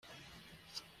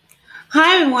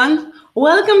Hi everyone,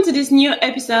 welcome to this new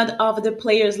episode of the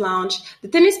Players Lounge, the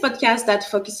tennis podcast that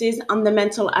focuses on the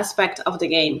mental aspect of the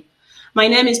game. My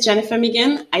name is Jennifer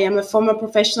Megan. I am a former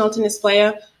professional tennis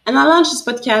player, and I launched this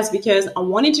podcast because I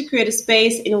wanted to create a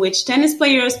space in which tennis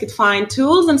players could find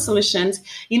tools and solutions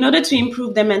in order to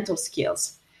improve their mental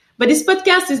skills. But this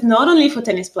podcast is not only for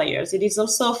tennis players, it is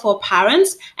also for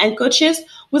parents and coaches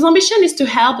whose ambition is to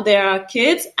help their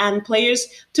kids and players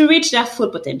to reach their full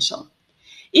potential.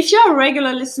 If you're a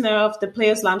regular listener of the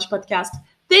Players Lounge podcast,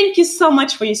 thank you so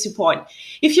much for your support.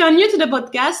 If you are new to the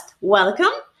podcast,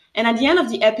 welcome. And at the end of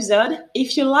the episode,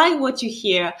 if you like what you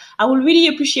hear, I would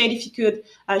really appreciate if you could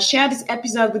share this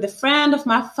episode with a friend of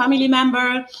my family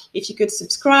member, if you could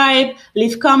subscribe,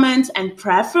 leave comments, and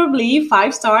preferably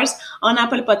 5 stars on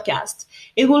Apple Podcasts.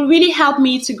 It will really help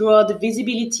me to grow the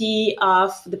visibility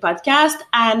of the podcast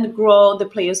and grow the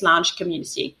Players Lounge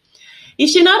community.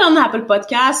 If you're not on Apple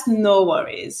Podcasts, no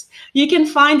worries. You can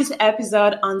find this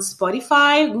episode on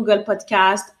Spotify, Google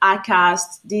Podcast,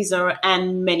 Acast, Deezer,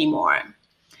 and many more.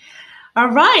 All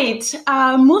right,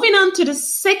 moving on to the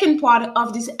second part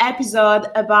of this episode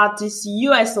about this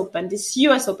US Open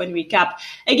recap.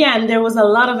 Again, there was a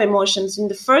lot of emotions. In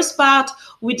the first part,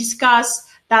 we discussed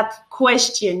that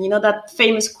question, that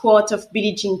famous quote of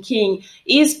Billie Jean King,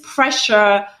 is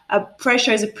pressure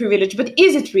is a privilege, but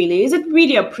is it really? Is it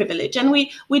really a privilege? And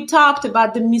we talked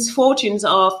about the misfortunes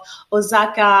of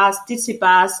Osaka,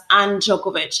 Tsitsipas, and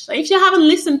Djokovic. So if you haven't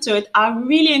listened to it, I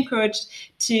really encourage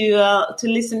to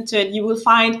listen to it. You will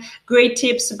find great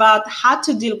tips about how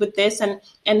to deal with this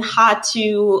and how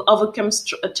to overcome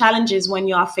challenges when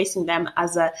you are facing them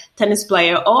as a tennis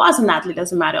player or as an athlete,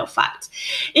 as a matter of fact.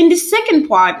 In the second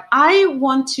part, I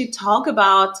want to talk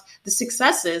about the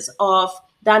successes of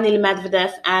Daniil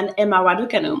Medvedev and Emma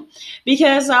Raducanu.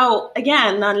 Because,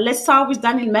 let's start with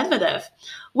Daniil Medvedev.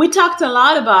 We talked a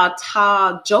lot about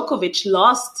how Djokovic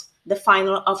lost the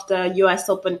final of the US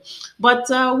Open, but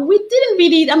we didn't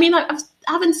really, I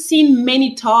haven't seen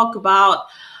many talk about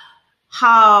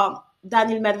how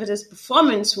Daniil Medvedev's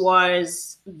performance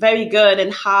was very good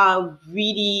and how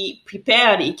really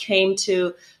prepared he came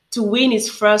to win his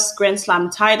first Grand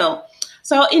Slam title.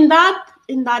 So in that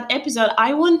episode,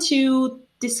 I want to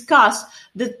discuss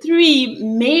the 3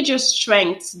 major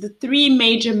strengths, the 3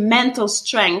 major mental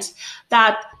strengths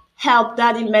that helped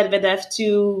Daniil Medvedev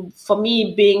to, for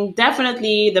me, being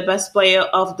definitely the best player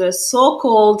of the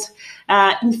so-called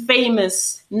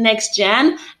infamous next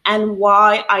gen, and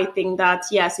why I think that,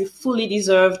 yes, he fully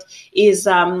deserved his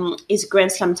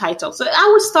Grand Slam title. So I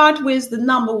will start with the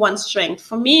number 1 strength.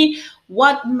 For me,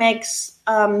 what makes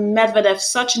Medvedev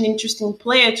such an interesting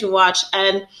player to watch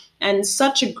and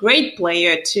such a great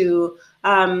player to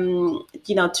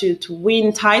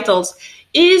win titles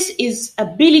is his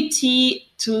ability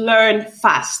to learn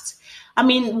fast.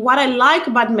 What I like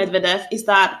about Medvedev is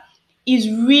that he's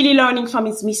really learning from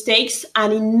his mistakes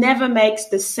and he never makes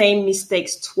the same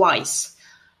mistakes twice.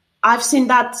 I've seen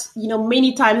that,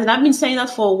 many times, and I've been saying that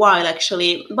for a while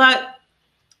actually, but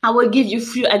I will give you a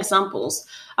few examples.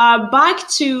 Back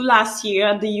to last year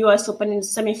at the US Open in the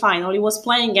semifinal, he was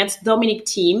playing against Dominic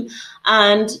Thiem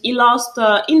and he lost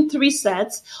in 3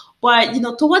 sets. But,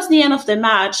 towards the end of the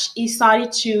match, he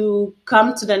started to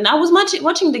come to the net. I was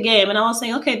watching the game and I was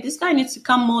saying, okay, this guy needs to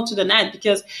come more to the net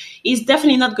because he's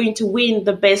definitely not going to win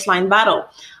the baseline battle.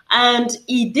 And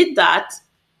he did that.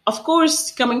 Of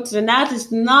course, coming to the net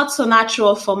is not so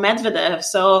natural for Medvedev.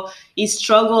 So he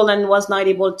struggled and was not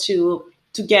able to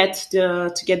get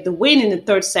the win in the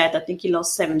 3rd set. I think he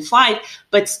lost 7-5,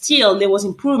 but still there was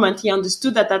improvement. He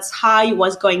understood that that's how he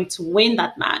was going to win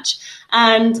that match.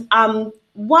 And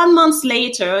 1 month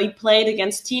later, he played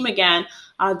against Thiem again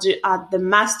at the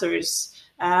Masters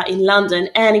in London.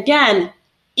 And again,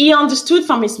 he understood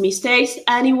from his mistakes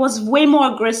and he was way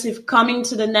more aggressive coming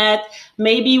to the net.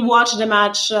 Maybe watch the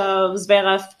match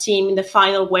Zverev-Thiem in the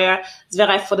final where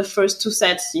Zverev for the first 2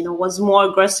 sets, was more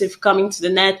aggressive coming to the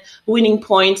net, winning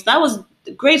points. That was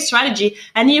a great strategy.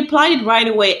 And he applied it right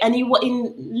away. And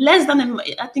in less than,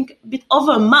 a bit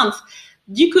over a month,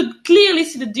 you could clearly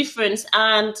see the difference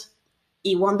and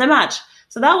he won the match.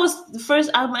 So that was the first,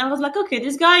 I was like, okay,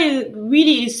 this guy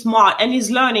really is smart and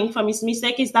he's learning from his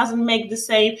mistakes. He doesn't make the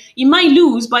same, he might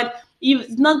lose, but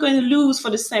he's not going to lose for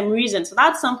the same reason. So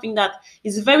that's something that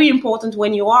is very important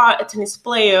when you are a tennis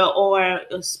player or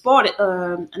a sport,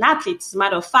 an athlete, as a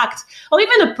matter of fact, or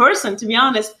even a person, to be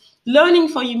honest, learning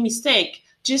from your mistake.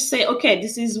 Just say, okay,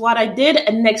 this is what I did,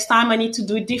 and next time I need to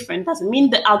do it different. Doesn't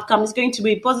mean the outcome is going to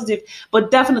be positive,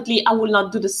 but definitely I will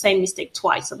not do the same mistake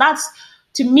twice. So that's,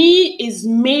 to me, is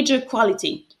major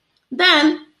quality.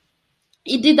 Then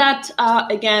He did that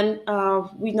again.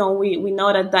 We know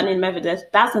that Daniel Medvedev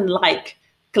doesn't like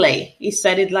clay. He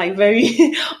said it like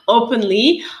very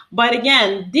openly. But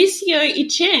again, this year he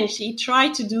changed. He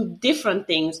tried to do different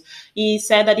things. He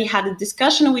said that he had a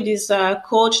discussion with his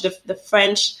coach, the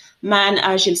French man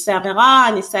Gilles Servera,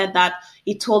 and he said that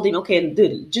he told him, okay,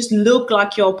 dude, just look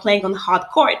like you're playing on hard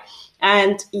court.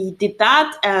 And he did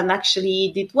that, and actually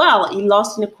he did well. He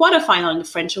lost in the quarterfinal in the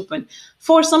French Open.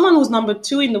 For someone who's number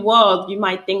 2 in the world, you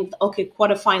might think, okay,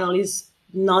 quarterfinal is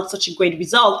not such a great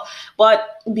result. But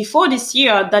before this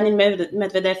year, Daniil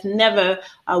Medvedev never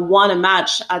won a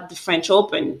match at the French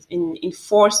Open in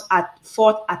fourth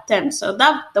attempt. So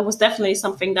that was definitely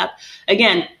something that,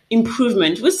 again,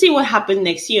 improvement. We'll see what happens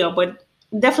next year, but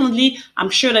definitely, I'm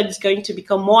sure that it's going to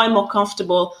become more and more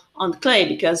comfortable on clay,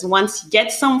 because once he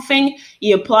gets something,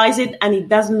 he applies it and he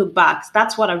doesn't look back.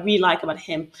 That's what I really like about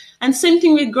him. And same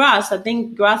thing with grass. I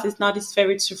think grass is not his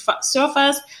favorite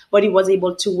surface, but he was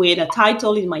able to win a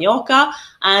title in Mallorca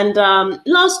and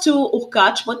lost to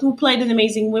Urkac, but who played an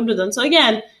amazing Wimbledon. So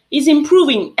again, he's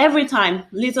improving every time,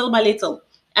 little by little.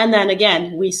 And then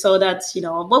again, we saw that,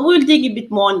 but we'll dig a bit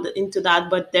more into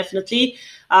that. But definitely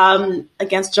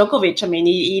against Djokovic, I mean,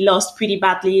 he lost pretty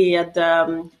badly at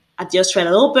the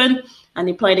Australian Open, and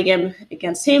he played again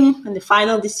against him in the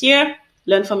final this year,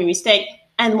 learned from his mistake,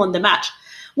 and won the match.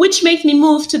 Which makes me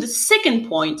move to the second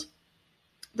point.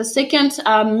 The second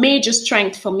major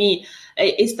strength for me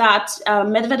is that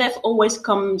Medvedev always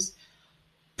comes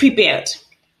prepared.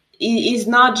 He's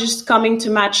not just coming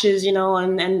to matches,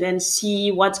 and then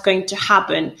see what's going to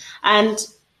happen. And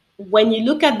when you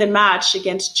look at the match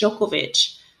against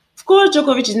Djokovic, of course,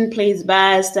 Djokovic didn't play his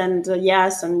best, and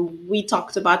yes, and we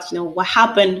talked about, what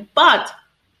happened. But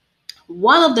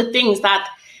one of the things that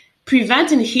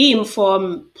prevented him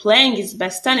from playing his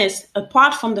best tennis,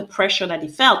 apart from the pressure that he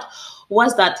felt,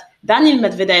 was that Daniil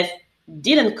Medvedev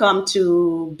didn't come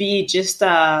to be just,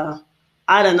 like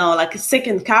a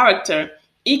second character.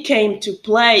 He came to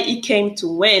play, he came to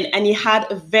win, and he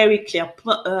had a very clear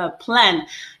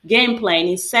game plan.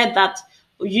 He said that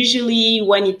usually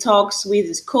when he talks with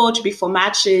his coach before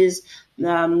matches,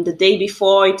 the day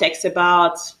before, it takes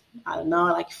about,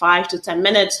 5 to 10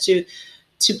 minutes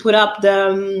to put up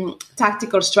the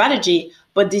tactical strategy.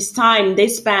 But this time they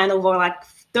spent over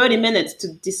 30 minutes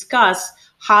to discuss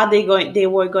how they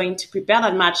were going to prepare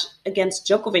that match against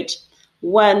Djokovic.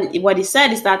 What he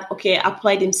said is that, okay, I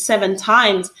played him 7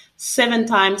 times. 7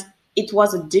 times it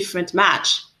was a different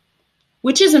match,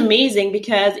 which is amazing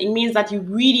because it means that you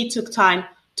really took time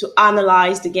to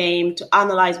analyze the game, to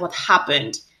analyze what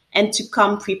happened, and to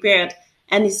come prepared.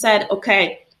 And he said,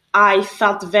 okay, I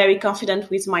felt very confident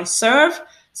with my serve,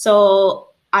 so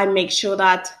I make sure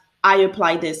that I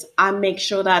apply this. I make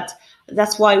sure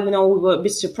that's why, we were a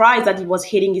bit surprised that he was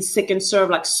hitting his second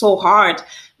serve so hard.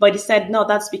 But he said, no,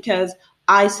 that's because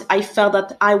I felt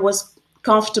that I was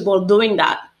comfortable doing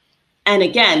that. And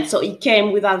again, so he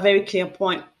came with a very clear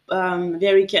point,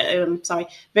 very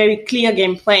clear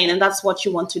game plan. And that's what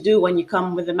you want to do when you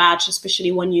come with a match,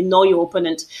 especially when you know your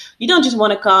opponent. You don't just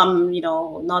want to come,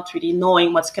 not really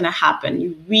knowing what's going to happen.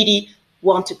 You really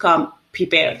want to come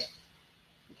prepared.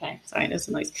 Okay, sorry, there's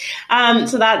a noise.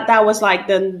 So that was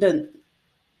the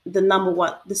number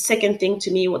one, the second thing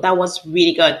to me that was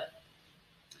really good.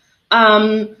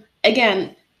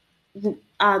 Again,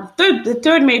 the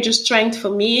third major strength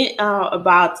for me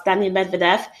about Daniil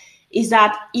Medvedev is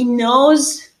that he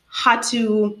knows how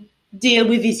to deal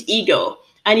with his ego,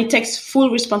 and he takes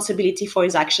full responsibility for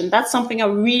his action. That's something I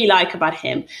really like about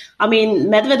him. I mean,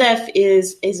 Medvedev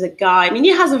is a guy, he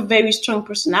has a very strong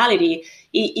personality.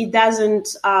 He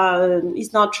doesn't,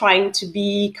 he's not trying to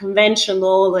be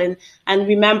conventional. And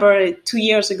remember 2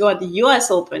 years ago at the US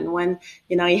Open when,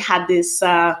 he had this,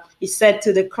 he said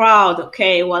to the crowd,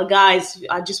 okay, well, guys,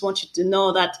 I just want you to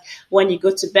know that when you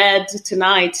go to bed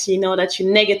tonight, that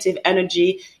your negative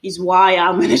energy is why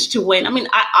I managed to win.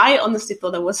 I honestly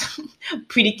thought that was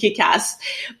pretty kick-ass,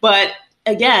 but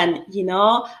again,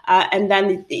 and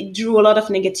then it drew a lot of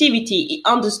negativity. He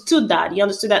understood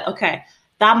that, okay,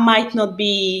 that might not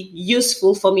be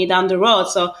useful for me down the road.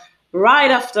 So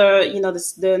right after,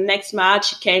 the next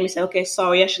match, he came and said, okay,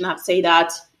 sorry, I shouldn't have said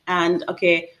that. And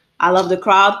okay, I love the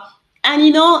crowd. And,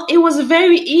 it was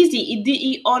very easy.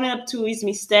 He owned up to his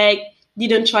mistake,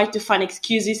 didn't try to find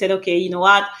excuses. He said, okay, you know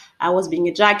what? I was being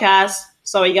a jackass.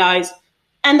 Sorry, guys.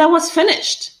 And that was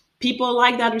finished. People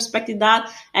like that, respected that,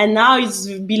 and now he's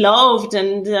beloved,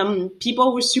 and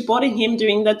people were supporting him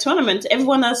during the tournament.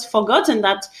 Everyone has forgotten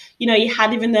that, he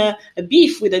had even a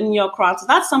beef with the New York crowd. So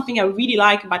that's something I really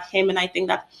like about him, and I think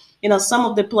that some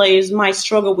of the players might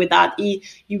struggle with that. He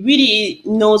really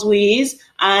knows who he is,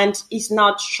 and he's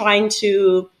not trying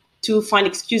to find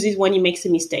excuses when he makes a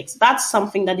mistake. So that's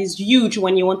something that is huge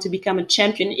when you want to become a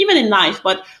champion, even in life,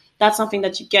 but that's something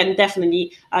that you can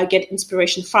definitely get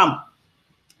inspiration from.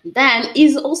 Then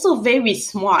he's also very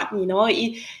smart,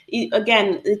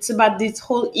 again, it's about this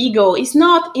whole ego. He's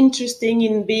not interested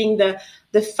in being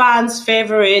the fans'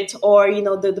 favorite or,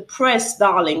 the press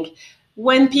darling.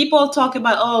 When people talk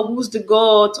about, who's the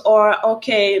GOAT, or,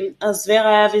 okay,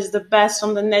 Zverev is the best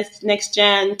from the next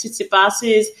gen, Tsitsipas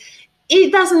is, he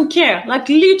doesn't care. Like,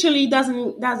 literally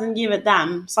doesn't give a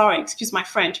damn. Sorry, excuse my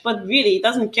French, but really, he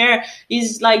doesn't care.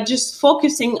 He's like just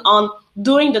focusing on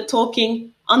doing the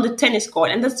talking on the tennis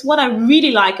court, and that's what I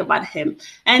really like about him.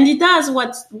 And he does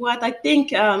what I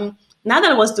think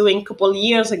Nadal was doing a couple of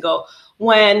years ago.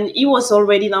 When he was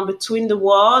already number 2 in the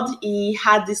world, he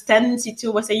had this tendency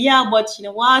to say, yeah, but you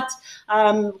know what?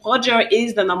 Roger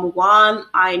is the number 1.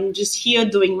 I'm just here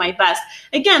doing my best.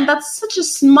 Again, that's such a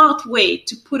smart way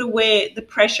to put away the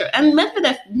pressure. And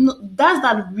Medvedev does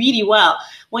that really well.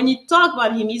 When you talk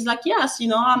about him, he's like, yes,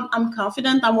 I'm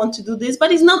confident. I want to do this, but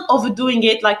he's not overdoing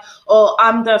it. Like, oh,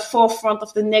 I'm the forefront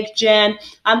of the next gen.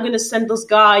 I'm going to send those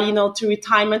guys, to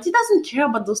retirement. He doesn't care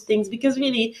about those things because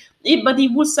really, but he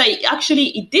would say, actually,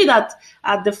 he did that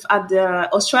at the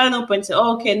Australian Open. Say,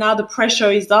 oh, okay, now the pressure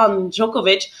is on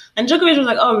Djokovic. And Djokovic was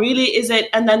like, oh, really? Is it?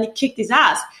 And then he kicked his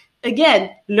ass. Again,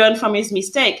 learn from his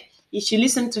mistake. If you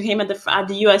listen to him at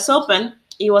the US Open,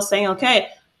 he was saying, okay,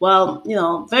 well,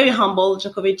 very humble.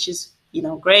 Djokovic is,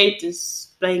 great, is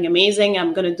playing amazing.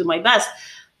 I'm going to do my best.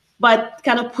 But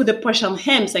kind of put the pressure on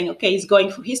him, saying, okay, he's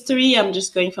going for history. I'm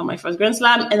just going for my first Grand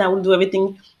Slam, and I will do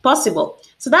everything possible.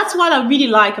 So that's what I really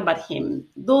like about him.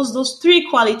 Those 3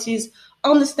 qualities: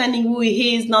 understanding who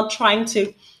he is, not trying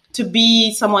to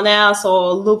be someone else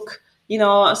or look,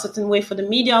 a certain way for the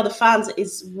media or the fans,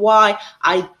 is why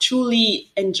I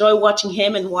truly enjoy watching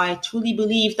him and why I truly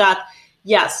believe that,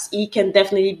 yes, he can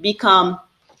definitely become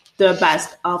the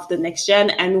best of the next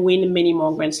gen and win many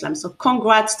more Grand Slams. So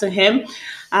congrats to him.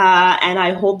 And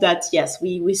I hope that, yes,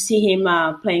 we see him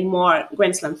playing more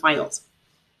Grand Slam finals.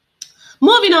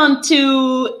 Moving on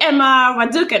to Emma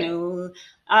Raducanu.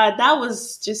 That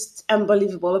was just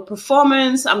unbelievable. A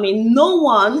performance. I mean, no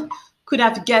one could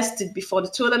have guessed it before the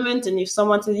tournament. And if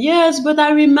someone said, yes, but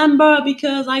I remember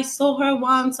because I saw her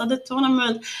once at the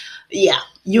tournament. Yeah,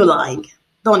 you're lying.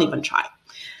 Don't even try.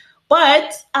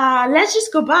 But let's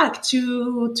just go back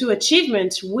to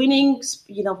achievement, winning,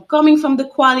 coming from the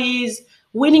qualies,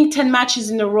 winning 10 matches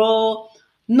in a row,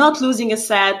 not losing a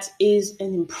set is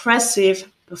an impressive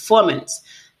performance.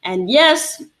 And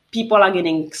yes, people are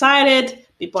getting excited.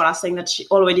 People are saying that she's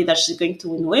going to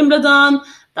win Wimbledon,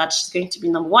 that she's going to be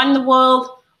number 1 in the world.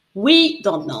 We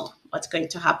don't know what's going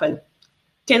to happen.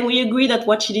 Can we agree that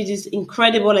what she did is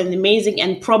incredible and amazing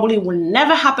and probably will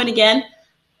never happen again?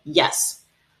 Yes.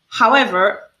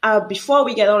 However, before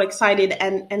we get all excited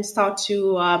and start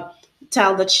to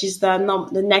tell that she's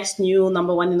the next new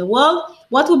number 1 in the world,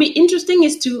 what will be interesting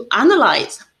is to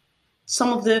analyze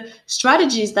some of the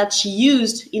strategies that she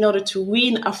used in order to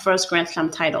win her first Grand Slam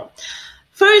title.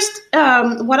 First,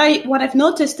 what I've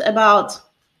noticed about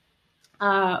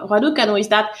Raducanu is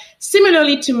that,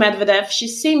 similarly to Medvedev, she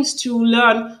seems to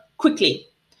learn quickly.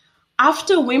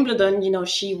 After Wimbledon,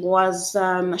 she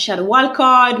had a wild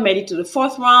card, made it to the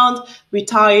 4th round,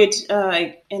 retired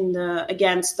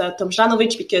against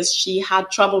Tomljanovic because she had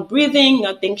trouble breathing.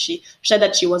 I think she said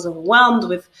that she was overwhelmed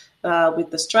with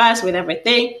the stress, with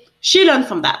everything. She learned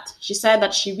from that. She said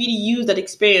that she really used that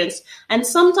experience. And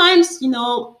sometimes,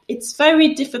 it's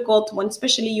very difficult when,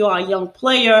 especially you are a young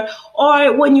player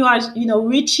or when you are,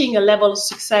 reaching a level of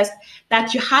success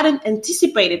that you hadn't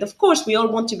anticipated. Of course, we all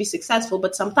want to be successful,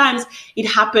 but sometimes it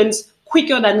happens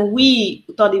quicker than we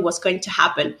thought it was going to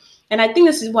happen. And I think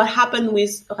this is what happened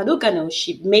with Raducanu.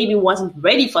 She maybe wasn't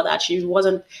ready for that. She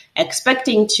wasn't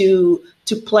expecting to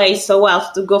play so well,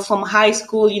 to go from high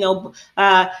school,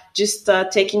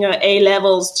 taking her A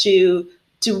levels to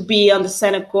be on the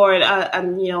center court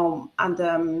on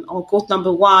court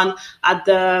number 1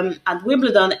 at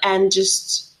Wimbledon and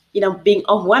just being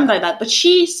overwhelmed by that. But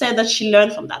she said that she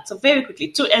learned from that so very quickly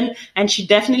too, and she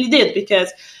definitely did,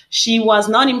 because she was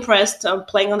not impressed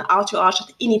playing on arch-to-arch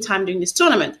at any time during this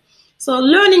tournament. So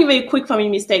learning very quick from your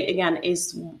mistake, again,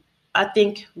 is, I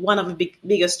think, one of the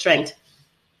biggest strengths.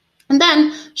 And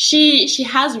then she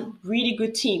has a really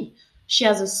good team. She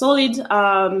has a solid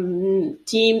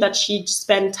team that she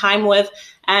spent time with.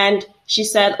 And she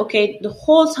said, okay, the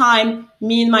whole time,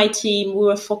 me and my team, we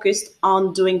were focused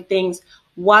on doing things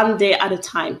one day at a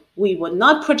time. We were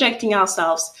not projecting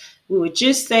ourselves. We were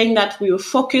just saying that we were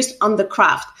focused on the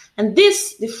craft. And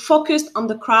the focused on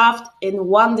the craft in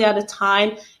one day at a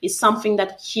time is something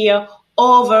that we hear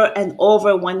over and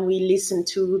over when we listen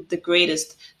to the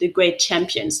great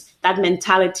champions, that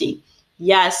mentality.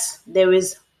 Yes, there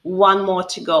is one more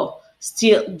to go.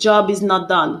 Still, job is not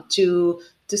done, to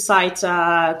cite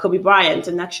Kobe Bryant,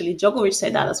 and actually Djokovic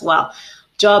said that as well.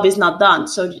 Job is not done.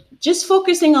 So just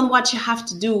focusing on what you have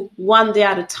to do one day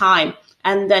at a time.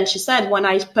 And then she said, when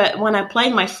I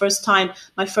played my first round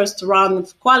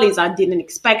of qualies, I didn't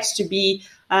expect to be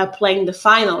playing the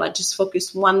final. I just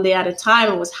focused one day at a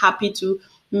time. I was happy to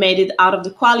made it out of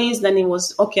the qualies. Then it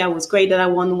was okay. I was great that I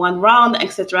won one round,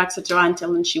 etc.,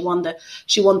 until then she won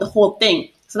the whole thing.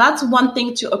 So that's one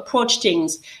thing to approach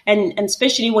things, and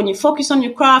especially when you focus on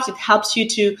your craft, it helps you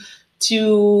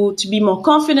to be more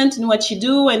confident in what you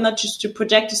do, and not just to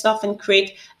project yourself and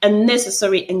create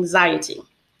unnecessary anxiety.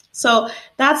 So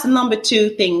that's number two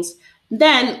things.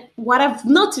 Then what I've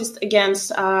noticed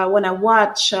against when I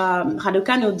watch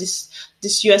Raducanu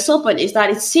this US Open is that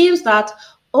it seems that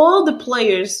all the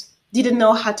players didn't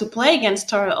know how to play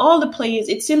against her. All the players,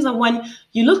 it seems that when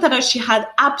you looked at her, she had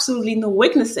absolutely no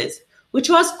weaknesses, which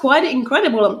was quite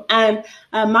incredible. And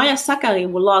Maria Sakkari,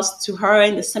 who lost to her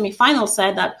in the semifinals,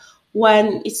 said that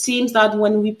when it seems that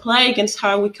when we play against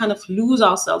her, we kind of lose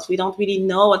ourselves. We don't really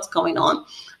know what's going on.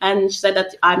 And she said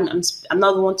that I'm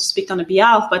not the one to speak on her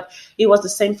behalf, but it was the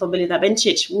same for Belinda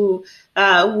Bencic, who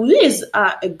is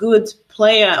a good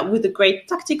player with a great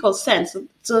tactical sense.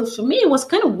 So for me, it was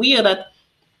kind of weird that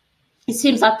it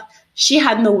seems that she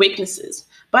had no weaknesses.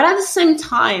 But at the same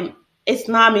time, it's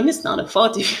not a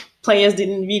fault if players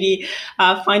didn't really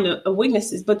find a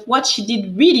weaknesses. But what she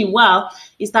did really well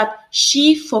is that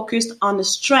she focused on the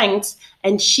strengths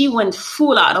and she went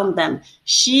full out on them.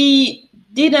 She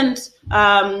didn't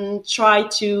try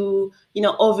to,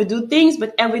 overdo things,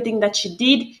 but everything that she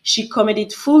did, she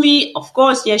committed fully. Of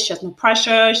course, yes, she has no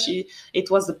pressure. It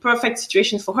was the perfect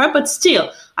situation for her, but still,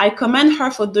 I commend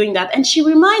her for doing that. And she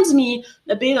reminds me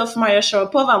a bit of Maria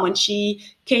Sharapova when she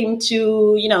came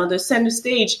to, the center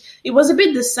stage. It was a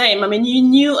bit the same. I mean, you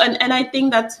knew, and I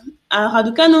think that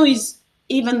Raducanu is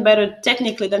even better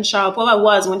technically than Sharapova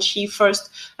was when she first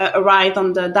arrived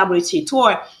on the WTA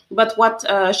tour. But what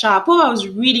Sharapova was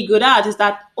really good at is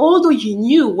that although you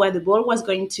knew where the ball was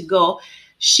going to go,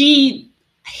 she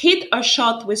hit her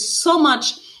shot with so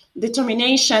much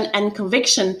determination and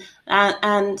conviction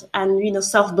and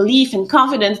self-belief and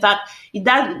confidence that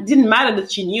that didn't matter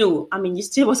that you knew. I mean, you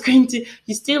still were going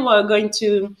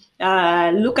to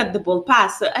look at the ball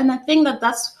pass. And I think that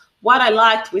that's what I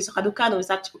liked with Raducanu is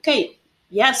that, okay,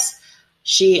 yes,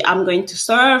 I'm going to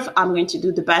serve. I'm going to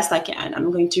do the best I can.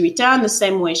 I'm going to return the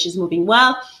same way. She's moving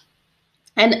well.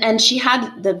 And she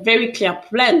had the very clear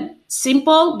plan.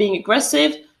 Simple, being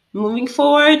aggressive, moving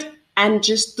forward, and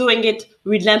just doing it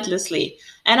relentlessly.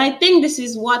 And I think this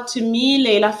is what, to me,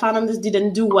 Leylah Fernandez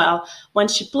didn't do well. When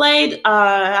she played,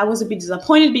 I was a bit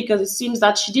disappointed because it seems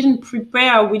that she didn't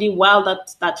prepare really well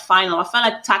that final. I felt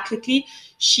like tactically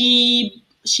she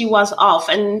was off.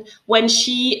 And when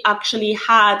she actually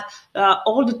had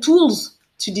all the tools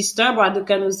to disturb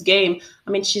Raducanu's game,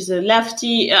 I mean, she's a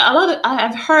lefty.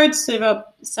 I've heard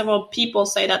several people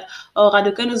say that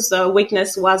Raducanu's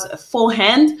weakness was a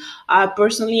forehand.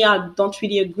 Personally, I don't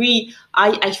really agree.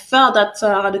 I felt that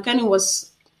Raducanu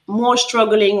was more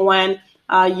struggling when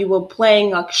you were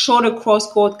playing a shorter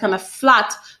cross court, kind of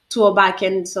flat to her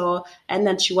backhand. And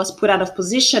then she was put out of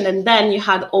position, and then you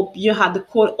had the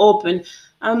court open.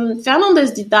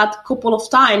 Fernandez did that a couple of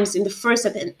times in the first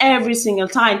set, and every single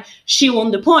time she won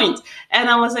the point.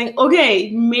 And I was like, okay,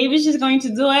 maybe she's going to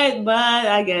do it, but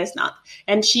I guess not.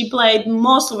 And she played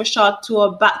most of her shot to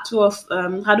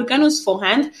Raducanu's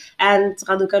forehand, and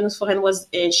Raducanu's forehand was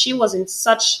in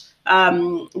such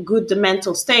good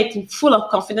mental state and full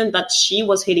of confidence that she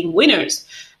was hitting winners.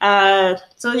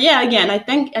 So yeah, again, I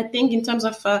think in terms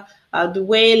of the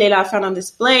way Leylah Fernandez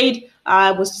played,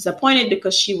 I was disappointed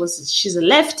because she's a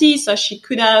lefty, so she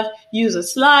could have used a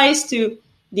slice to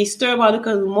disturb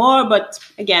Raducanu more. But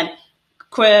again,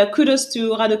 kudos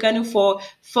to Raducanu for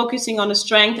focusing on the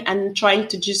strength and trying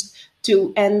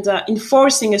to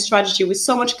enforcing a strategy with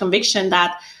so much conviction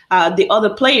that the other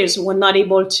players were not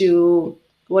able to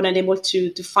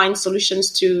find solutions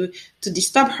to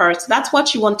disturb her. So that's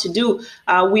what you want to do.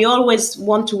 We always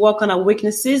want to work on our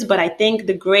weaknesses, but I think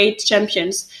the great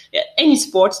champions, any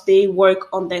sport, they work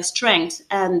on their strengths,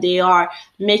 and they are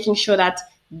making sure that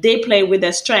they play with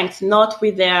their strength, not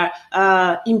with their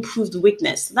improved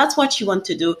weakness. That's what you want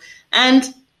to do.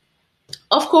 And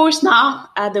Of course, now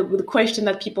the question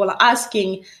that people are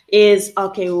asking is,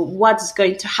 okay, what's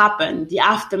going to happen? The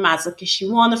aftermath. Okay, she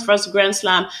won the first Grand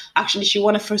Slam. Actually, she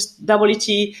won the first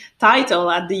WT title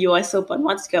at the US Open.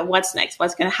 What's next?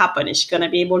 What's going to happen? Is she going to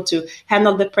be able to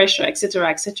handle the pressure, etc.,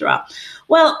 etc.?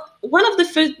 Well, one of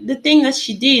the thing that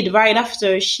she did right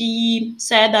after, she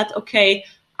said that, okay,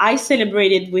 I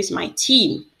celebrated with my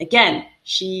team. Again,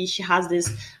 she has this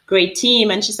great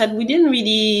team, and she said we didn't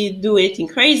really do anything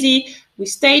crazy. We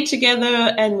stayed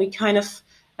together and we kind of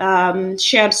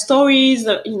shared stories,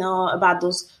 about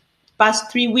those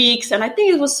past 3 weeks. And I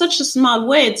think it was such a smart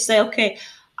way to say, okay,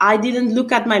 I didn't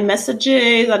look at my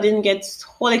messages. I didn't get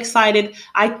all excited.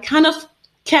 I kind of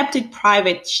kept it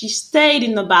private. She stayed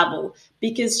in the bubble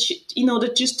because in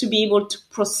order just to be able to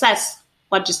process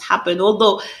what just happened,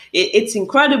 although it's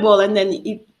incredible and then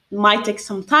it might take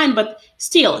some time, but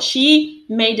still she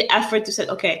made the effort to say,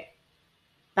 okay,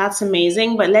 that's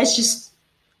amazing, but let's just,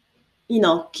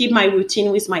 keep my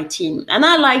routine with my team. And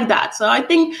I like that. So I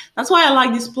think that's why I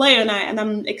like this player, and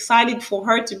I'm excited for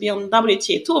her to be on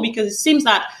WTA tour, because it seems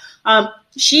that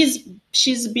she's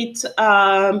a bit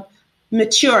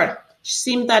mature. She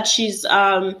seems that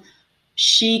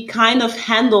she kind of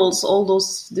handles all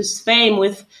this fame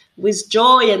with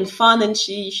joy and fun, and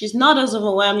she's not as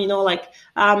overwhelmed,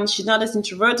 she's not as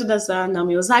introverted as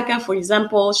Naomi Osaka, for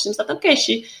example. She seems that, okay,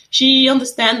 she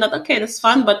understands that, okay, that's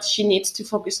fun, but she needs to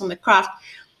focus on the craft.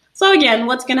 So again,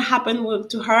 what's going to happen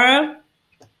to her,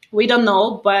 we don't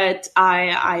know, but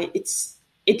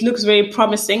it looks very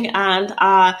promising, and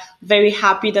very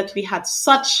happy that we had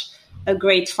such a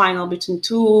great final between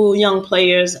two young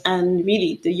players. And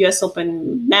really, the US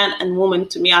Open men and women,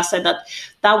 to me, I said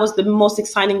that was the most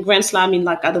exciting Grand Slam in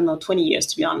 20 years,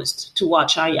 to be honest, to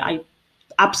watch. I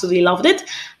absolutely loved it,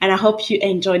 and I hope you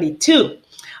enjoyed it too.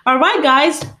 All right,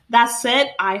 guys, that's it.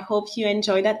 I hope you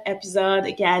enjoyed that episode.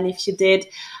 Again, if you did,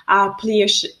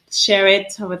 please share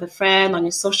it with a friend on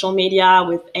your social media,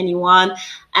 with anyone,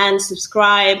 and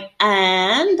subscribe.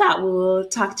 And I will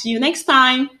talk to you next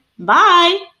time.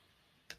 Bye.